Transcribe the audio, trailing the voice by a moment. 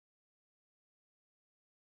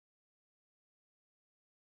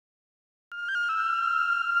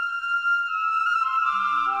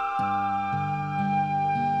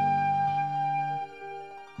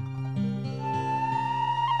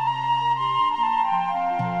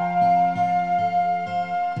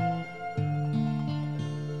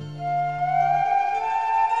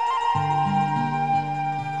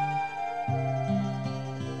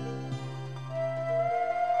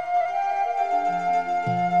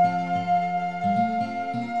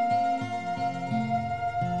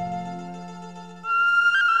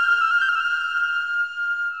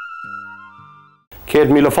Ged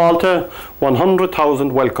Mille Falte,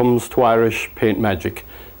 100,000 welcomes to Irish Paint Magic.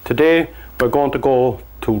 Today we're going to go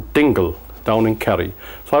to Dingle down in Kerry.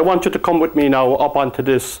 So I want you to come with me now up onto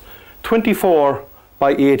this 24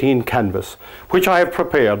 by 18 canvas, which I have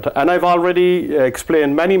prepared, and I've already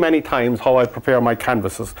explained many times how I prepare my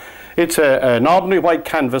canvases. It's an ordinary white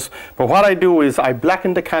canvas, but what I do is I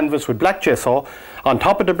blacken the canvas with black gesso. On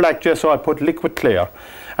top of the black gesso I put liquid clear,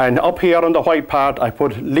 and up here on the white part I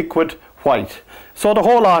put liquid white. So the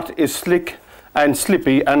whole lot is slick and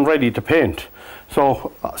slippy and ready to paint.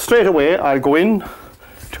 So straight away I'll go in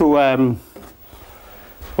to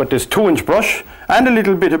with this 2-inch brush and a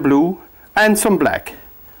little bit of blue and some black,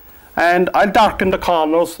 and I'll darken the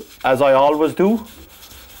corners as I always do.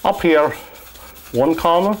 Up here one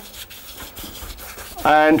corner,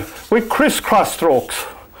 and with crisscross strokes.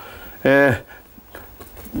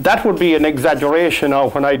 That would be an exaggeration now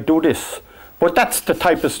when I do this, but that's the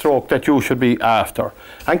type of stroke that you should be after,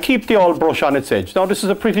 and keep the old brush on its edge. Now this is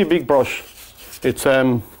a pretty big brush. It's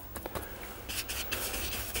a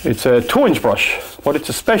 2-inch brush, but it's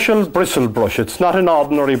a special bristle brush. It's not an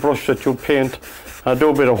ordinary brush that you paint and do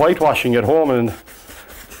a bit of whitewashing at home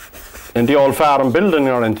in the old farm building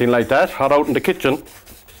or anything like that, or out in the kitchen.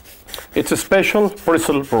 It's a special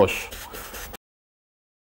bristle brush.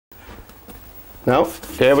 Now,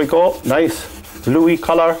 there we go, nice bluey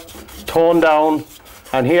colour, toned down,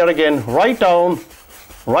 and here again, right down,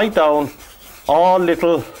 all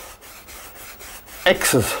little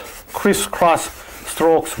X's, crisscross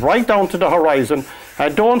strokes right down to the horizon,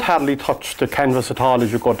 and don't hardly touch the canvas at all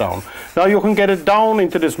as you go down. Now you can get it down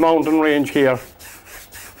into this mountain range here,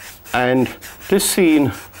 and this scene,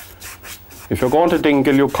 if you're going to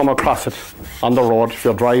Dingle, you'll come across it on the road if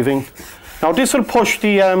you're driving. Now this will push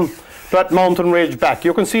the that mountain range back.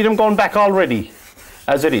 You can see them going back already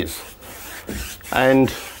as it is.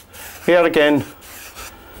 And here again,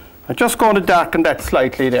 I'm just going to darken that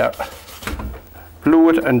slightly there. Blue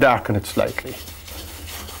it and darken it slightly.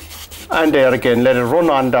 And there again, let it run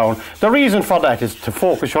on down. The reason for that is to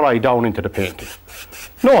focus your eye down into the painting.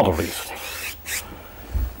 No other reason.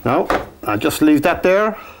 Now, I just leave that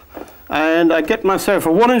there, and I get myself a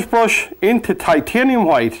 1-inch brush into titanium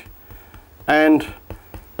white, and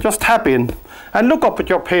just tap in and look up at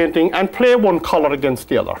your painting and play one colour against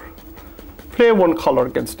the other. Play one colour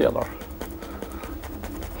against the other.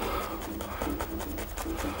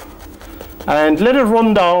 And let it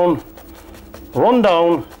run down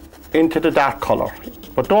into the dark colour,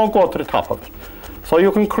 but don't go to the top of it. So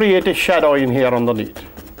you can create a shadow in here underneath.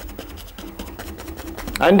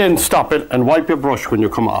 And then stop it and wipe your brush when you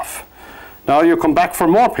come off. Now you come back for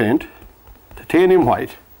more paint, titanium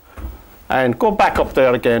white, and go back up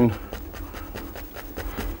there again,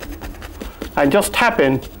 and just tap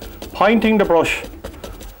in, pointing the brush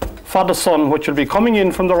for the sun, which will be coming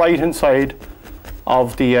in from the right hand side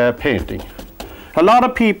of the painting. A lot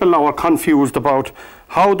of people now are confused about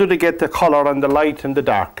how do they get the colour and the light and the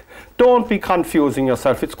dark. Don't be confusing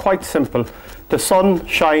yourself, it's quite simple. The sun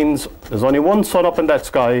shines, there's only one sun up in that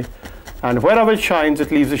sky, and wherever it shines it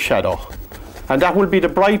leaves a shadow. And that will be the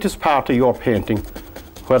brightest part of your painting,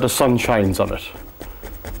 where the sun shines on it.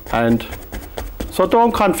 And so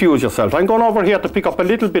don't confuse yourself. I'm going over here to pick up a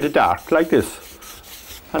little bit of dark, like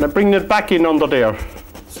this. And I'm bringing it back in under there.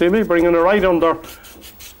 See me? Bringing it right under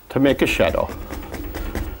to make a shadow.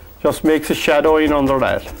 Just makes a shadow in under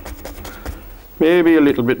that. Maybe a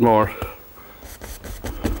little bit more.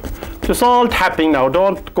 Just all tapping now,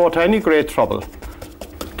 don't go to any great trouble.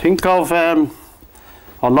 Think of our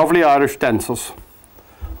lovely Irish dancers,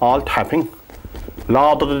 all tapping.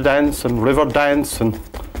 Lord of the Dance and River Dance and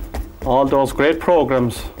all those great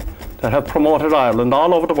programs that have promoted Ireland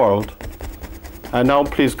all over the world. And now,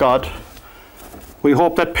 please God, we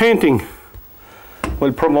hope that painting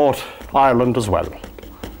will promote Ireland as well.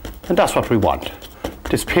 And that's what we want.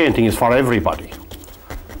 This painting is for everybody,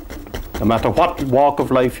 no matter what walk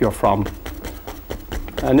of life you're from.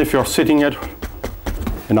 And if you're sitting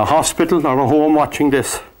in a hospital or a home watching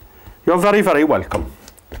this, you're very welcome.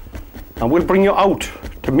 And we'll bring you out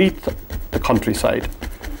to meet the countryside.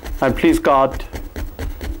 And please God,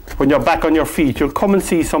 when you're back on your feet, you'll come and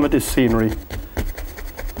see some of this scenery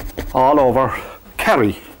all over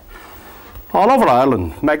Kerry, all over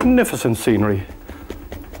Ireland. Magnificent scenery.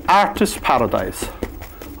 Artist's paradise.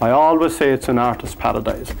 I always say it's an artist's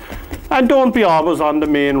paradise. And don't be always on the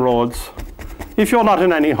main roads. If you're not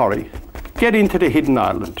in any hurry, get into the hidden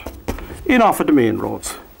island, in off of the main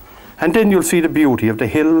roads. And then you'll see the beauty of the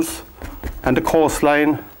hills and the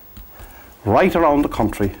coastline right around the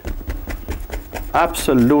country.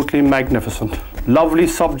 Absolutely magnificent. Lovely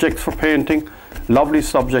subjects for painting lovely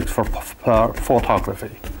subjects for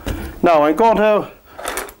photography. Now I'm going to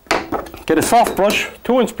get a soft brush,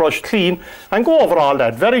 2-inch brush, clean, and go over all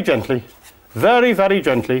that very gently, very, very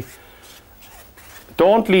gently.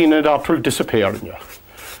 Don't lean it or it will disappear in you.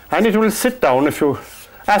 And it will sit down if you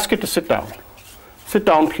ask it to sit down. Sit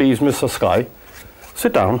down, please, Mr. Sky.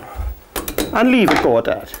 Sit down and leave it go at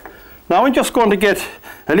that. Now I'm just going to get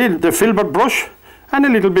the filbert brush and a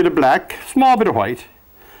little bit of black, small bit of white,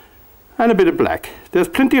 and a bit of black. There's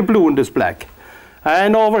plenty of blue in this black.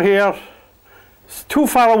 And over here, it's too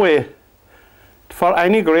far away for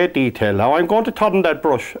any great detail. Now I'm going to turn that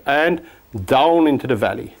brush and down into the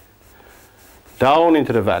valley. Down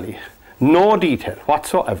into the valley. No detail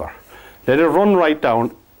whatsoever. Let it run right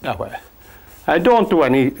down that way. And don't do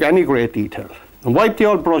any great detail. And wipe the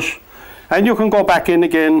old brush, and you can go back in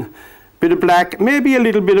again. Bit of black, maybe a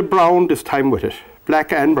little bit of brown this time with it.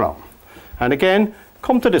 Black and brown. And again,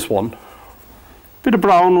 come to this one. Bit of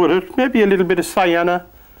brown with it, maybe a little bit of sienna,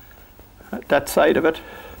 that side of it.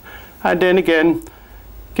 And then again,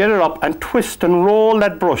 get it up and twist and roll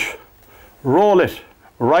that brush. Roll it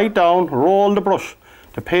right down, roll the brush.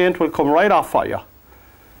 The paint will come right off for you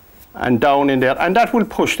and down in there, and that will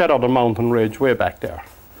push that other mountain ridge way back there.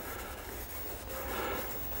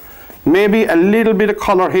 Maybe a little bit of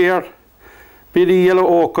colour here, bit of yellow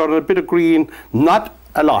ochre, a bit of green, not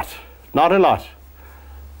a lot, not a lot.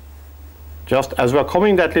 Just as we're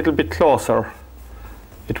coming that little bit closer,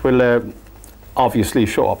 it will obviously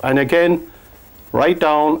show up. And again, right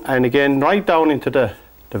down, and again, right down into the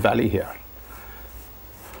valley here.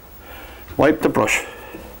 Wipe the brush.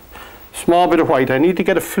 Small bit of white. I need to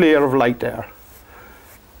get a flare of light there.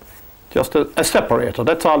 Just a separator,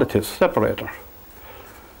 that's all it is, separator.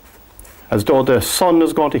 As though the sun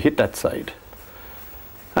is going to hit that side.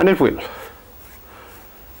 And it will.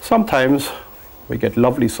 Sometimes we get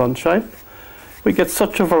lovely sunshine. We get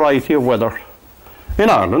such a variety of weather in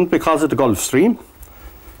Ireland because of the Gulf Stream.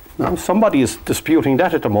 Now somebody is disputing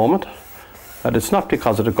that at the moment, that it's not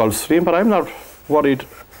because of the Gulf Stream, but I'm not worried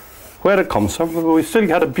where it comes from. But we still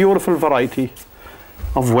had a beautiful variety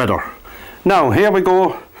of weather. Now here we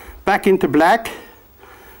go back into black,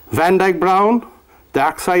 Van Dyke brown,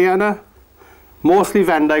 dark sienna, mostly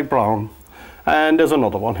Van Dyke brown, and there's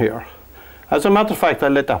another one here. As a matter of fact, I'll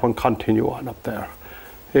let that one continue on up there.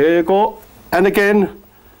 Here you go. And again,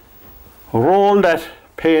 roll that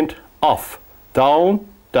paint off, down,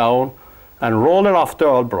 down, and roll it off the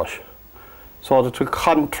old brush so that it will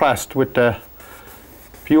contrast with the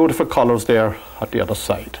beautiful colours there at the other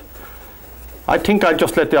side. I think I'll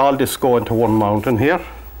just let all this go into one mountain here.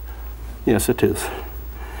 Yes, it is.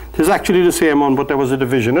 It is actually the same one, but there was a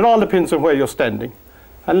division. It all depends on where you're standing.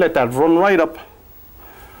 And let that run right up,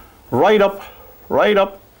 right up, right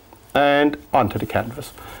up, and onto the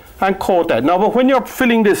canvas. And coat that. Now, but when you're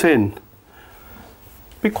filling this in,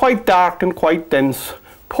 be quite dark and quite dense.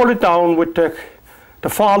 Pull it down with the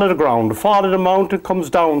fall of the ground. The fall of the mountain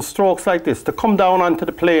comes down, strokes like this, to come down onto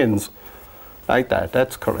the plains. Like that,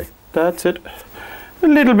 that's correct. That's it. A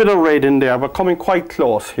little bit of red in there, but coming quite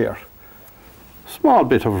close here. Small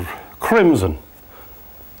bit of crimson.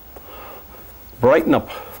 Brighten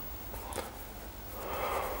up.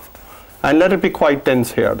 And let it be quite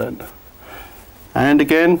dense here then. And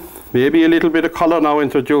again, maybe a little bit of colour now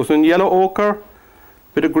introducing yellow ochre,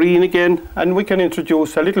 bit of green again, and we can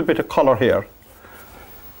introduce a little bit of colour here.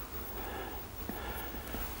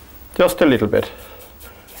 Just a little bit.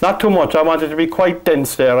 Not too much, I want it to be quite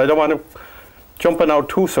dense there. I don't want it jumping out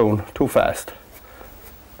too soon, too fast.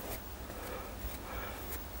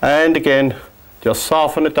 And again, just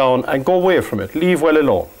soften it down and go away from it. Leave well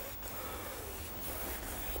alone.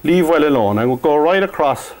 Leave well alone, and we'll go right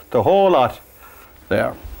across the whole lot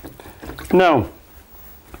there. Now,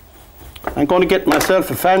 I'm going to get myself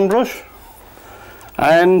a fan brush,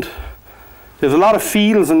 and there's a lot of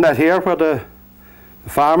fields in that here where the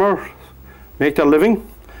farmer make their living.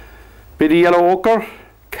 Bit of yellow ochre,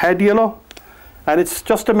 cad yellow, and it's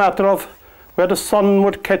just a matter of where the sun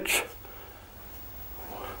would catch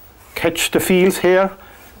the fields here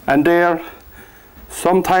and there.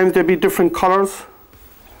 Sometimes there'll be different colours.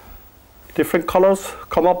 Different colours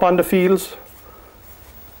come up on the fields,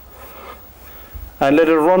 and let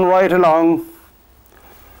it run right along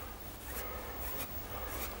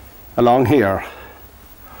here,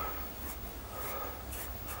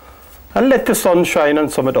 and let the sun shine on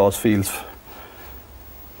some of those fields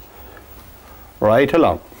right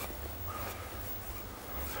along.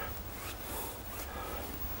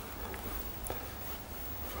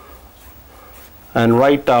 And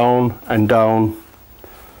right down and down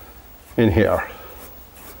in here.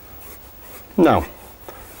 Now,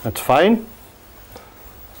 that's fine.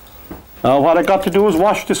 Now what I got to do is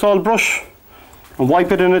wash this old brush and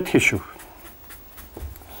wipe it in a tissue.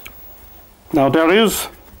 Now there is,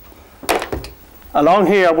 along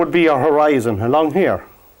here would be your horizon, along here.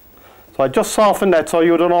 So I just soften that so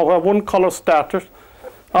you don't know where one colour started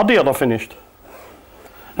or the other finished.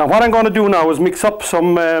 Now what I'm going to do now is mix up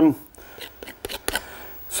some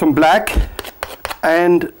black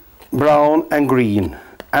and brown and green.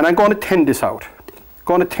 And I'm going to thin this out.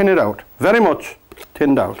 Going to thin it out, very much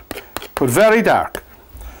thinned out, but very dark.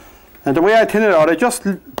 And the way I thin it out, I just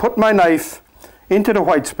put my knife into the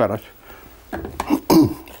white spirit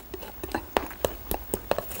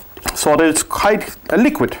so that it's quite a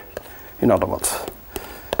liquid, in other words.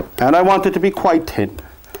 And I want it to be quite thin.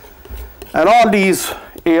 And all these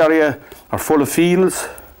areas are full of fields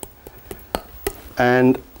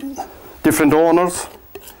and different owners.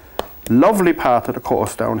 Lovely part of the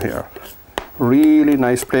coast down here. Really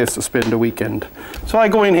nice place to spend the weekend. So I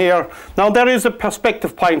go in here. Now there is a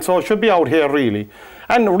perspective point, so it should be out here really.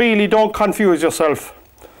 And really don't confuse yourself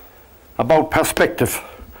about perspective.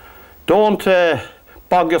 Don't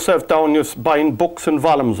bog yourself down just buying books and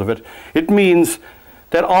volumes of it. It means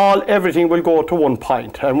that everything will go to one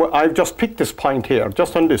point. And I've just picked this point here,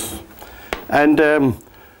 just on this. And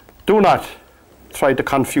do not try to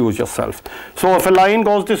confuse yourself. So if a line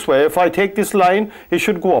goes this way, if I take this line, it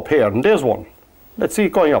should go up here, and there's one. Let's see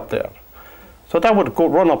it going up there. So that would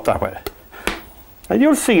run up that way. And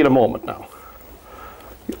you'll see in a moment now.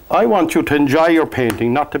 I want you to enjoy your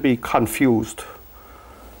painting, not to be confused.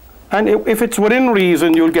 And if it's within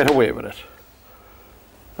reason, you'll get away with it.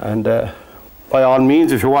 And by all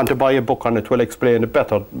means, if you want to buy a book on it, we'll explain it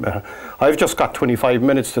better. I've just got 25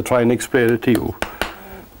 minutes to try and explain it to you.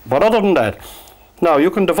 But other than that, now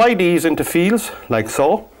you can divide these into fields, like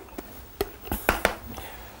so.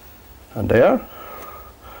 And there.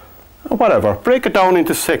 Or whatever. Break it down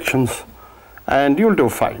into sections and you'll do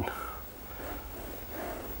fine.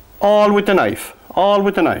 All with the knife. All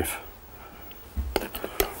with the knife.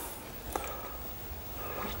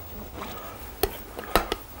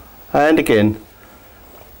 And again.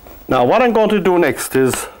 Now what I'm going to do next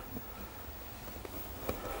is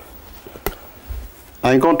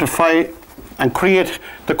I'm going to try and create,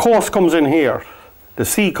 the coast comes in here, the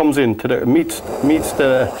sea comes in to the meets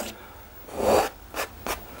the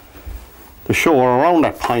shore around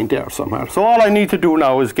that point there somewhere. So all I need to do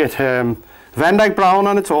now is get Van Dyke Brown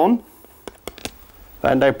on its own,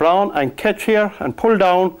 Van Dyke Brown, and catch here and pull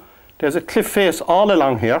down. There's a cliff face all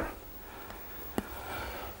along here,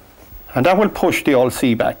 and that will push the old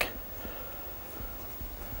sea back.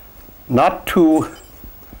 Not too,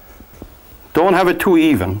 don't have it too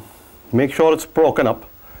even. Make sure it's broken up,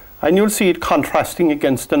 and you'll see it contrasting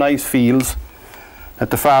against the nice fields that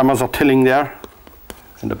the farmers are tilling there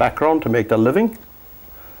in the background to make their living.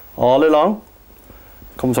 All along,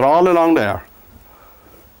 comes all along there.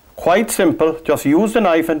 Quite simple, just use the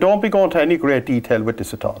knife and don't be going to any great detail with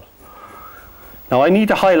this at all. Now I need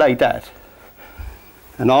to highlight that,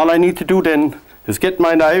 and all I need to do then is get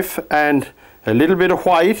my knife and a little bit of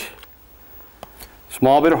white,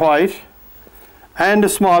 small bit of white, and a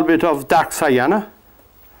small bit of dark sienna,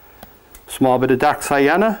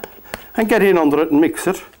 and get in under it and mix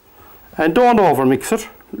it. And don't over mix it,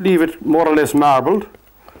 leave it more or less marbled,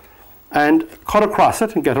 and cut across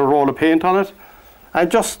it and get a roll of paint on it,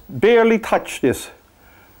 and just barely touch this,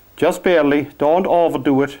 just barely, don't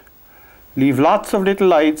overdo it. Leave lots of little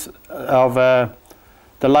lights of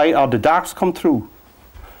the light or the darks come through,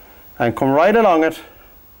 and come right along it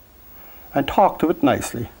and talk to it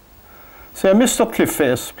nicely. Say, Mr. Cliff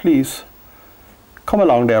Face, please come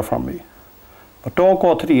along there from me, but don't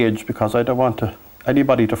go to the edge because I don't want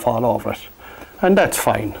anybody to fall over it. And that's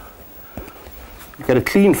fine. You get a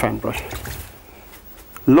clean fan brush,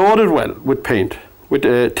 loaded well with paint, with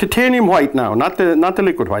titanium white now, not the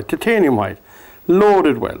liquid white, titanium white,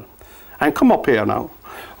 loaded well. And come up here now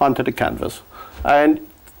onto the canvas, and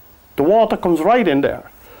the water comes right in there.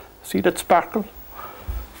 See that sparkle?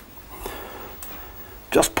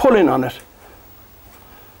 Just pull in on it.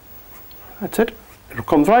 That's it. It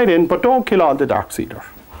comes right in, but don't kill all the darks either.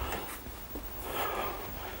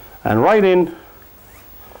 And right in,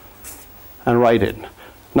 and right in.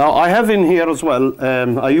 Now I have in here as well,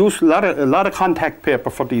 I use a lot of contact paper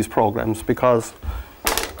for these programs because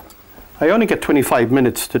I only get 25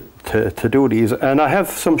 minutes to do these, and I have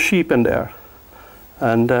some sheep in there.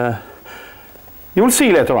 And you'll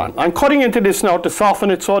see later on. I'm cutting into this now to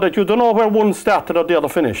soften it so that you don't know where one started or the other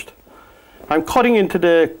finished. I'm cutting into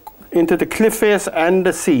the cliff face and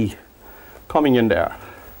the sea coming in there.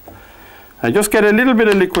 And just get a little bit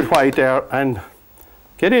of liquid white there and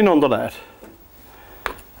get in under that.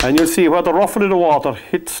 And you'll see where the ruffle of the water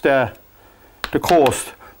hits the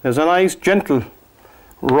coast. There's a nice gentle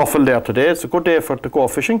ruffle there today. It's a good day to go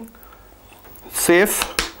fishing. Safe.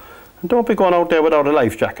 And don't be going out there without a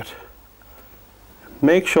life jacket.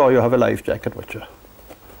 Make sure you have a life jacket with you.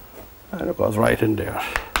 And it goes right in there.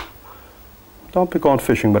 Don't be going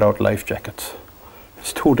fishing without life jackets.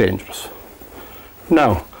 It's too dangerous.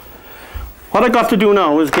 Now, what I got to do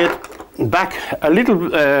now is get back a little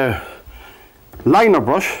liner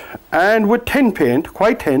brush, and with tin paint,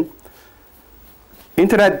 quite thin,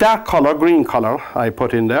 into that dark colour, green colour I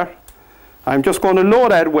put in there. I'm just going to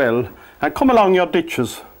load that well and come along your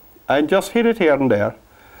ditches and just hit it here and there.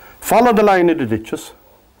 Follow the line of the ditches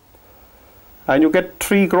and you get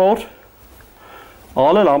tree growth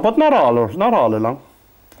all along, but not all along.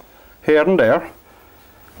 Here and there.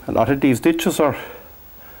 A lot of these ditches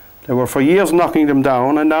they were for years knocking them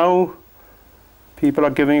down, and now people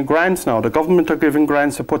are giving grants now. The government are giving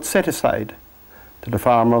grants to put set aside to the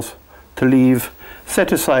farmers to leave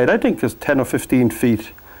set aside, I think it's 10 or 15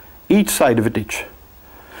 feet each side of a ditch.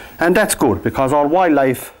 And that's good because our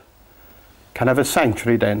wildlife can have a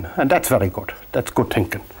sanctuary then, and that's very good. That's good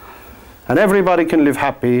thinking. And everybody can live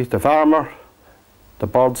happy, the farmer, the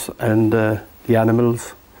birds and the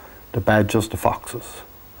animals, the badgers, the foxes,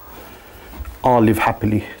 all live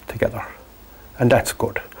happily together. And that's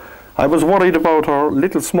good. I was worried about our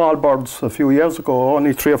little small birds a few years ago,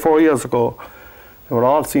 only 3 or 4 years ago. They were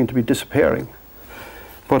all seemed to be disappearing.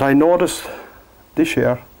 But I noticed this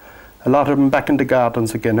year a lot of them back in the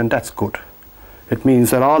gardens again, and that's good. It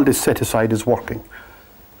means that all this set aside is working,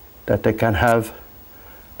 that they can have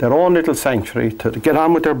their own little sanctuary to get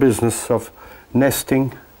on with their business of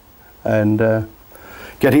nesting and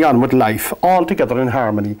getting on with life, all together in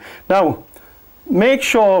harmony. Now, make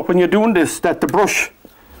sure when you're doing this that the brush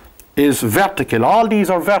is vertical. All these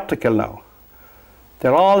are vertical now.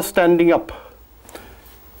 They're all standing up.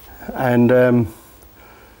 And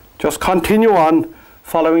just continue on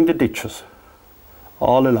following the ditches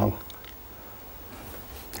all along.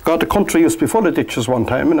 God, the country used to be full of ditches one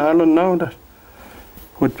time in Ireland now, that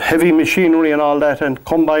with heavy machinery and all that, and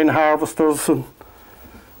combine harvesters, and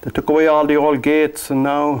they took away all the old gates, and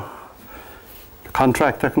now the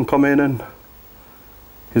contractor can come in and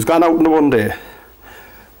he's gone out in one day.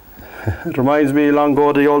 It reminds me long ago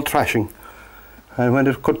of the old thrashing, and when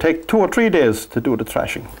it could take 2 or 3 days to do the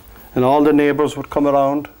thrashing, and all the neighbours would come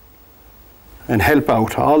around and help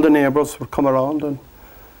out. All the neighbours would come around, and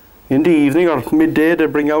in the evening or midday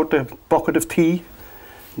they'd bring out the bucket of tea,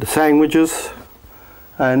 the sandwiches,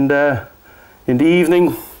 and in the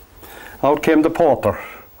evening out came the porter.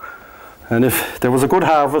 And if there was a good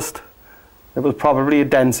harvest, there was probably a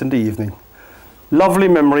dance in the evening. Lovely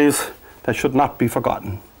memories that should not be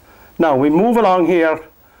forgotten. Now we move along here,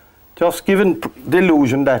 just giving the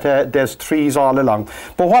illusion that there's trees all along.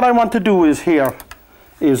 But what I want to do is here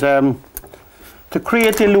is to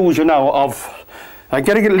create the illusion now of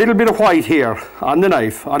getting a little bit of white here on the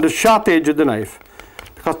knife, on the sharp edge of the knife,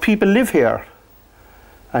 because people live here.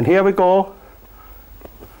 And here we go.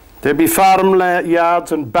 There'll be farm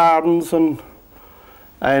yards and barns and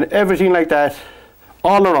everything like that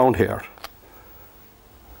all around here.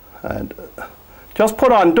 And just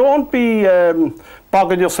put on, don't be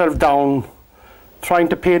bogging yourself down trying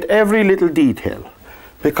to paint every little detail,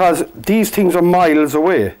 because these things are miles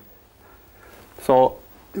away. So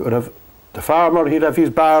you would have the farmer, he'd have his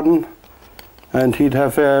barn, and he'd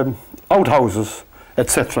have outhouses,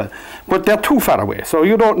 etc. But they're too far away, so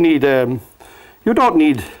you don't need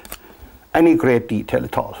any great detail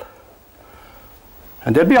at all.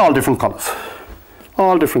 And they'll be all different colours,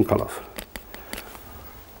 all different colours.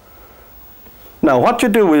 Now what you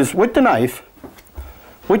do is with the knife,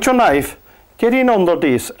 with your knife, get in under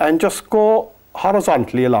this and just go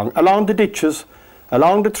horizontally along the ditches,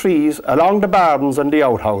 along the trees, along the barns and the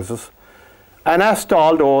outhouses, and ask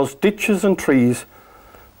all those ditches and trees,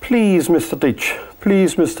 please Mr. Ditch,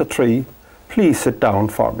 please Mr. Tree, please sit down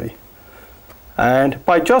for me. And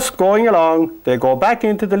by just going along, they go back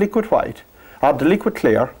into the liquid white or the liquid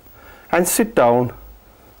clear and sit down,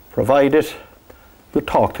 provided you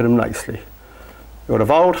talk to them nicely. You would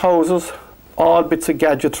have outhouses, all bits of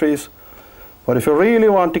gadgetries, but if you really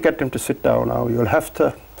want to get them to sit down now, you'll have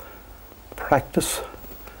to practice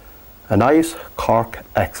a nice Cork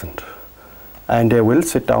accent, and they will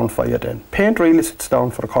sit down for you then. Paint really sits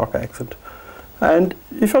down for a Cork accent. And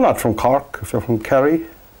if you're not from Cork, if you're from Kerry,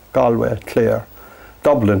 Galway, Clare,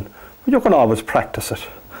 Dublin, you can always practice it.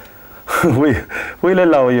 We'll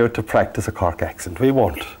allow you to practice a Cork accent. We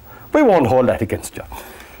won't hold that against you.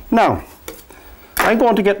 Now, I'm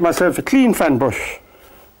going to get myself a clean fan brush,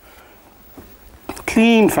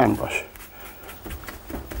 clean fan brush.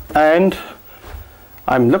 And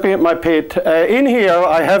I'm looking at my paint. In here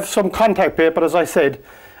I have some contact paper, as I said,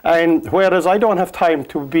 and whereas I don't have time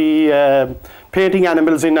to be painting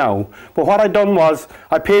animals in now, but what I done was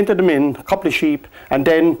I painted them in, a couple of sheep, and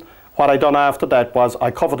then what I done after that was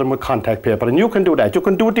I covered them with contact paper. And you can do that. You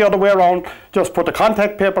can do it the other way around, just put the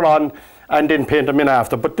contact paper on and then paint them in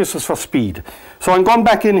after, but this is for speed. So I'm going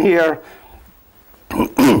back in here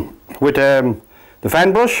with the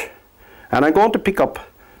fan brush, and I'm going to pick up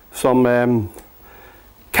some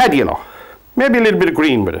cad yellow, maybe a little bit of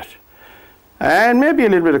green with it, and maybe a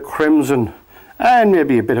little bit of crimson, and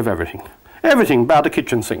maybe a bit of everything. Everything bar the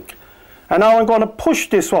kitchen sink. And now I'm going to push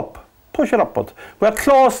this up, push it upward. We're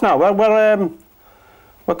close now,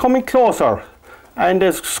 we're coming closer, and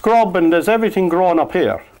there's scrub and there's everything growing up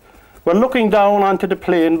here. We're looking down onto the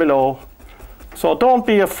plain below, so don't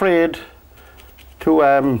be afraid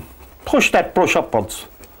to push that brush upwards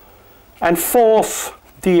and force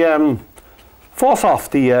off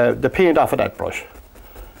the paint off of that brush.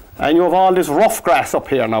 And you have all this rough grass up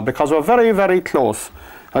here now because we're very, very close.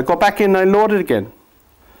 I'll go back in and load it again.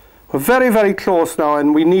 We're very, very close now,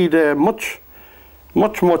 and we need much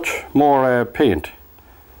more paint.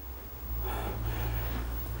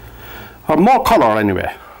 Or more colour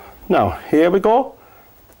anyway. Now, here we go.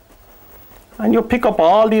 And you pick up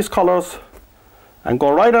all these colours and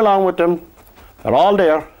go right along with them. They're all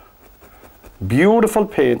there. Beautiful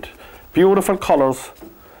paint, beautiful colours,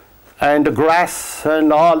 and the grass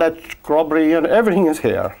and all that shrubbery and everything is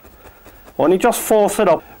here. Only just force it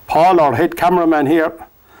up. Paul, our head cameraman here,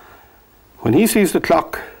 when he sees the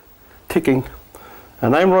clock ticking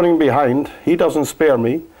and I'm running behind, he doesn't spare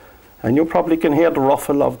me, and you probably can hear the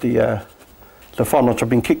ruffle of the furniture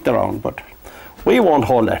being kicked around, but we won't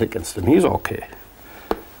hold that against him. He's okay.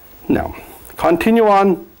 Now, continue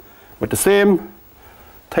on with the same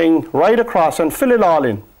thing right across and fill it all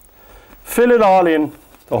in. Fill it all in,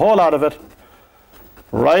 the whole lot of it,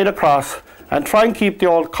 right across, and try and keep the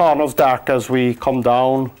old corners dark as we come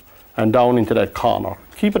down and down into that corner.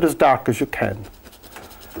 Keep it as dark as you can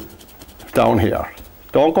down here.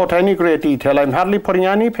 Don't go to any great detail. I'm hardly putting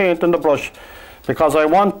any paint on the brush because I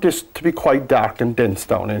want this to be quite dark and dense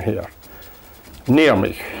down in here near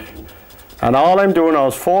me. And all I'm doing now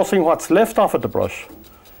is forcing what's left off of the brush,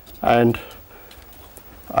 and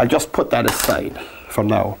I'll just put that aside for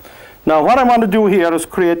now. Now what I want to do here is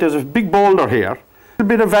create, there's a big boulder here, a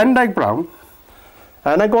bit of Van Dyke brown,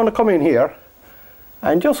 and I'm going to come in here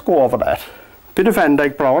and just go over that. Bit of Van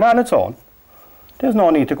Dyke brown on its own. There's no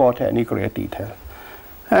need to go to any great detail.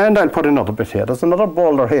 And I'll put another bit here. There's another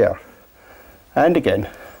boulder here. And again.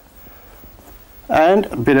 And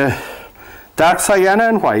a bit of dark sienna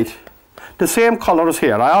and white. The same colour as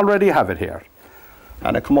here. I already have it here.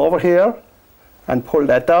 And I come over here and pull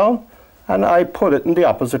that down, and I pull it in the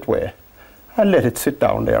opposite way and let it sit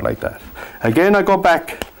down there like that. Again I go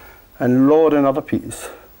back and load another piece,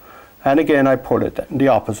 and again I pull it in the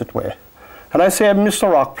opposite way, and I say,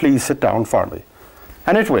 Mr. Rock, please sit down for me,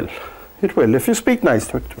 and it will if you speak nice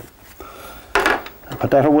to it. I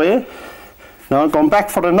put that away. Now I'm going back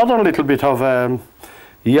for another little bit of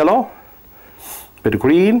yellow, bit of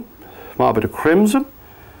green, small bit of crimson,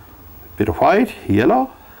 bit of white,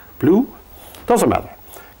 yellow, blue, doesn't matter.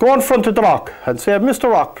 Go in front of the rock and say, Mr.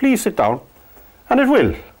 Rock, please sit down, and it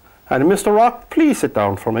will. And Mr. Rock, please sit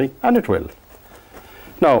down for me, and it will.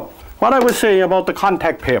 Now, what I was saying about the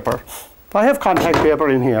contact paper, I have contact paper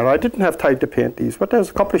in here. I didn't have time to paint these, but there's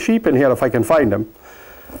a couple of sheep in here if I can find them.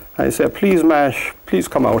 I say, please Mash, please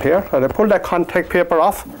come out here. And I pull that contact paper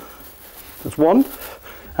off. There's one.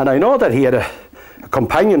 And I know that he had a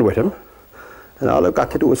companion with him, and all I've got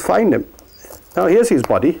to do is find him. Now here's his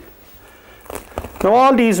body. Now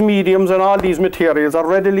all these mediums and all these materials are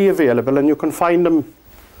readily available, and you can find them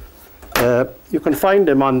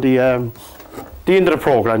on the end of the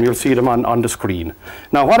program. You'll see them on the screen.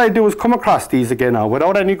 Now what I do is come across these again now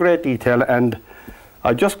without any great detail, and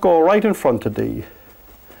I just go right in front of the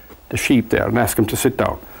sheep there and ask them to sit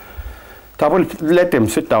down. That will let them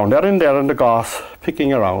sit down. They're in there in the grass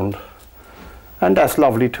picking around, and that's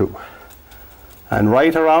lovely too. And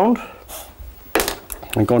right around,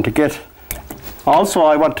 I'm going to get. Also,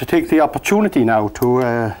 I want to take the opportunity now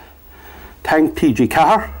to thank TG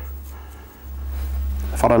Carr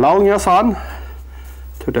for allowing us on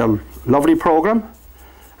to the lovely program,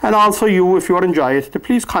 and also you, if you enjoy it, to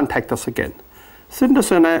please contact us again. Send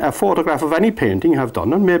us in a photograph of any painting you have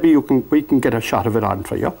done, and maybe we can get a shot of it on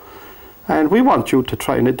for you. And we want you to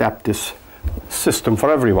try and adapt this system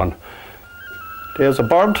for everyone. There's a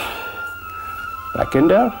bird back in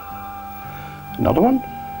there, another one.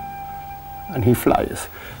 and he flies,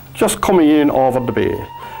 just coming in over the bay.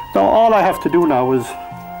 Now all I have to do now is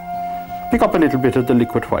pick up a little bit of the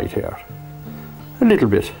liquid white here, a little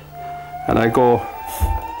bit, and I go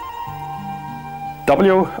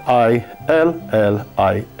W-I-L-L-I-S.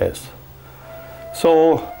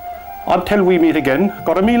 So until we meet again,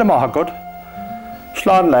 got a meal of mahagod,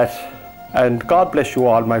 Slán Let, and God bless you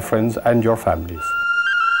all, my friends and your families.